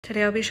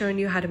Today I'll be showing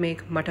you how to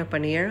make Matar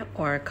Paneer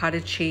or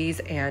cottage cheese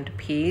and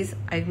peas.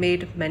 I've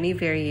made many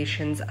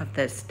variations of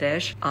this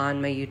dish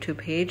on my YouTube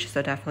page,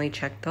 so definitely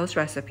check those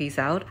recipes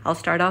out. I'll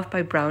start off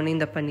by browning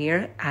the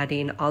paneer,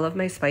 adding all of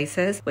my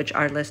spices, which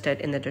are listed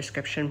in the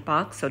description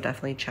box, so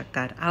definitely check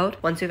that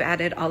out. Once you've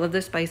added all of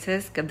the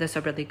spices, give this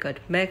a really good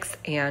mix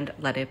and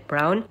let it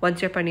brown.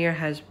 Once your paneer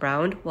has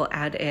browned, we'll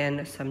add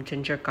in some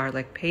ginger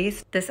garlic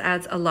paste. This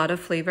adds a lot of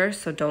flavor,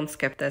 so don't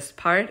skip this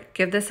part.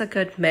 Give this a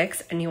good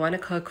mix, and you want to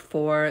cook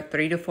for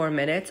 3 to 4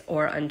 minutes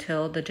or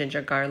until the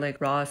ginger garlic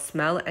raw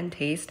smell and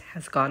taste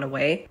has gone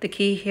away. The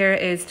key here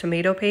is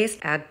tomato paste.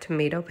 Add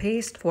tomato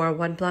paste. For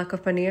 1 block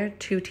of paneer,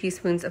 2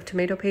 teaspoons of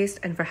tomato paste,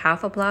 and for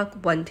half a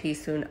block, 1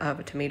 teaspoon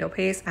of tomato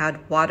paste.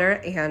 Add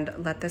water and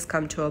let this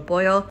come to a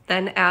boil.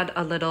 Then add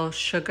a little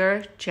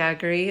sugar,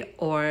 jaggery,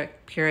 or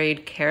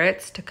pureed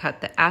carrots to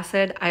cut the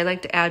acid. I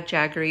like to add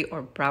jaggery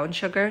or brown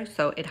sugar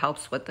so it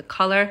helps with the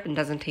color and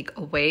doesn't take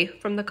away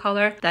from the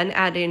color. Then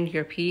add in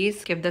your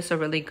peas. Give this a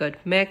really good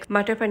mix.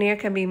 Matar paneer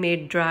can be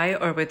made dry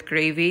or with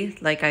gravy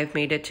like I've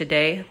made it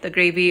today. The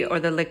gravy or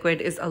the liquid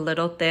is a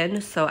little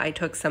thin, so I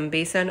took some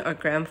besan or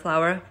gram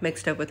flour,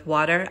 mixed it with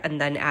water,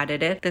 and then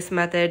added it. This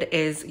method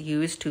is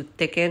used to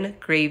thicken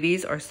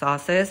gravies or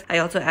sauces. I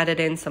also added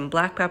in some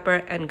black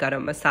pepper and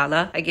garam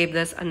masala. I gave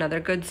this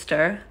another good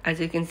stir. As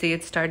you can see,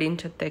 it's starting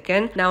to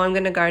thicken. Now I'm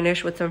going to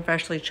garnish with some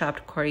freshly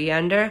chopped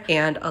coriander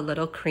and a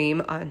little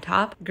cream on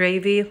top.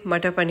 Gravy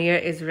Matar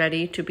paneer is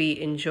ready to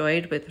be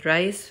enjoyed with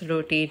rice,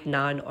 roti,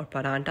 naan, or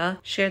paranta.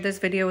 Share this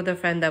video with a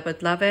friend that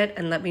would love it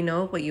and let me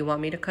know what you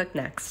want me to cook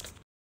next.